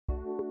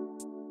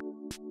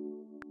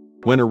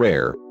when a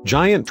rare,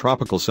 giant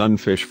tropical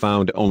sunfish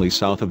found only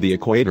south of the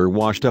equator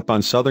washed up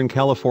on Southern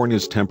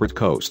California's temperate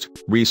coast,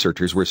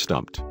 researchers were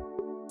stumped.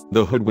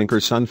 The hoodwinker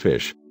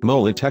sunfish,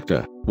 Mola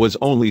tecta, was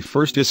only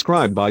first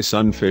described by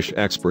sunfish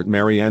expert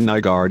Marianne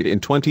Nygaard in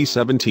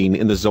 2017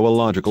 in the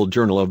Zoological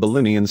Journal of the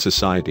Linnean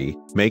Society,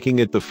 making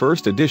it the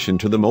first addition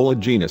to the Mola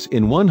genus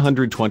in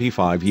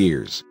 125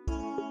 years.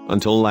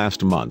 Until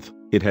last month,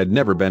 it had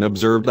never been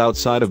observed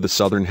outside of the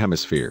southern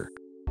hemisphere.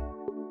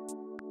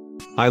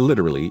 "I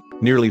literally,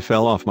 nearly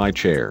fell off my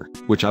chair,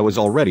 which I was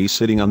already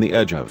sitting on the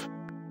edge of,"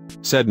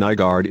 said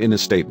Nygaard in a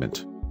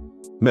statement.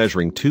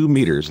 Measuring 2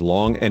 meters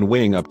long and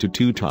weighing up to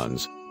 2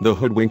 tons, the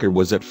hoodwinker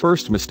was at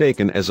first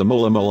mistaken as a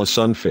mola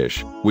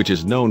sunfish, which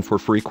is known for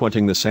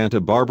frequenting the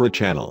Santa Barbara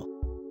Channel.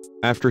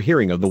 After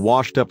hearing of the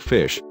washed-up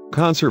fish,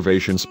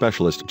 conservation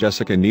specialist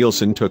Jessica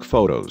Nielsen took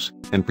photos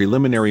and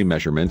preliminary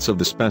measurements of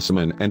the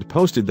specimen and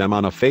posted them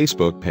on a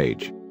Facebook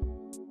page.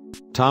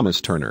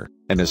 Thomas Turner,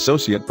 an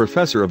associate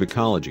professor of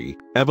ecology,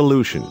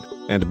 evolution,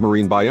 and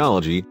marine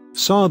biology,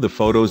 saw the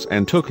photos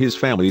and took his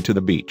family to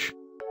the beach.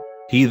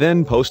 He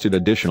then posted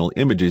additional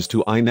images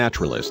to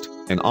iNaturalist,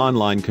 an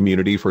online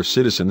community for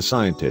citizen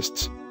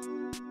scientists.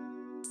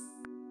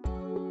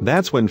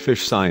 That's when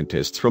fish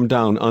scientists from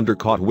down under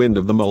caught wind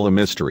of the Mola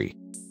mystery.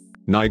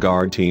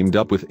 Nygaard teamed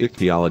up with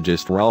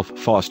ichthyologist Ralph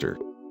Foster.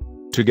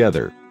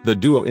 Together, the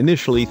duo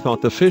initially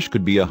thought the fish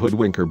could be a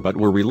hoodwinker but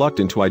were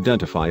reluctant to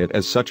identify it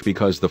as such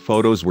because the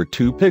photos were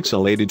too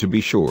pixelated to be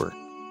sure.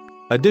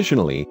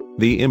 Additionally,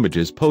 the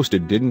images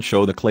posted didn't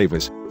show the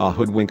clavus, a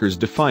hoodwinker's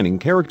defining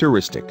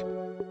characteristic.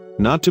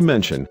 Not to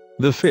mention,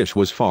 the fish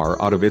was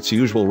far out of its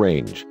usual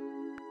range.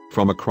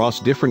 From across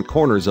different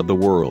corners of the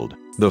world,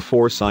 the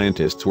 4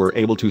 scientists were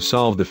able to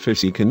solve the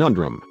fishy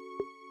conundrum.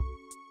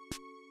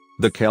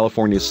 The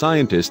California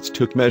scientists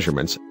took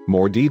measurements,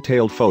 more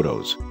detailed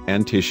photos,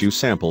 and tissue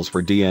samples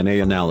for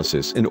DNA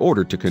analysis in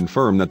order to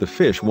confirm that the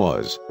fish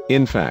was,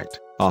 in fact,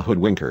 a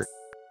hoodwinker.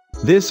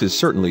 "This is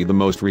certainly the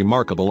most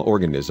remarkable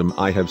organism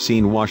I have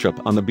seen wash up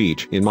on the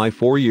beach in my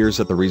 4 years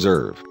at the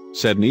reserve,"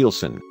 said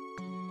Nielsen.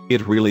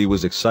 "It really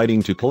was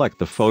exciting to collect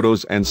the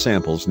photos and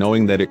samples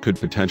knowing that it could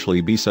potentially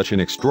be such an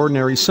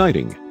extraordinary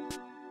sighting."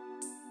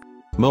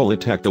 Mola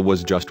tecta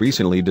was just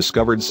recently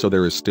discovered, so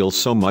there is still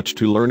so much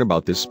to learn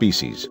about this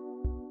species.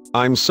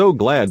 "I'm so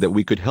glad that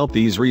we could help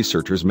these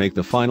researchers make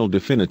the final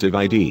definitive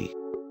ID."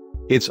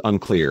 It's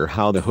unclear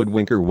how the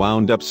hoodwinker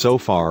wound up so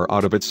far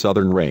out of its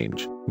southern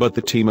range, but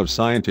the team of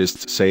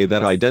scientists say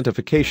that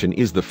identification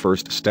is the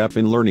first step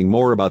in learning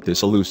more about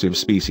this elusive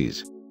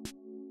species.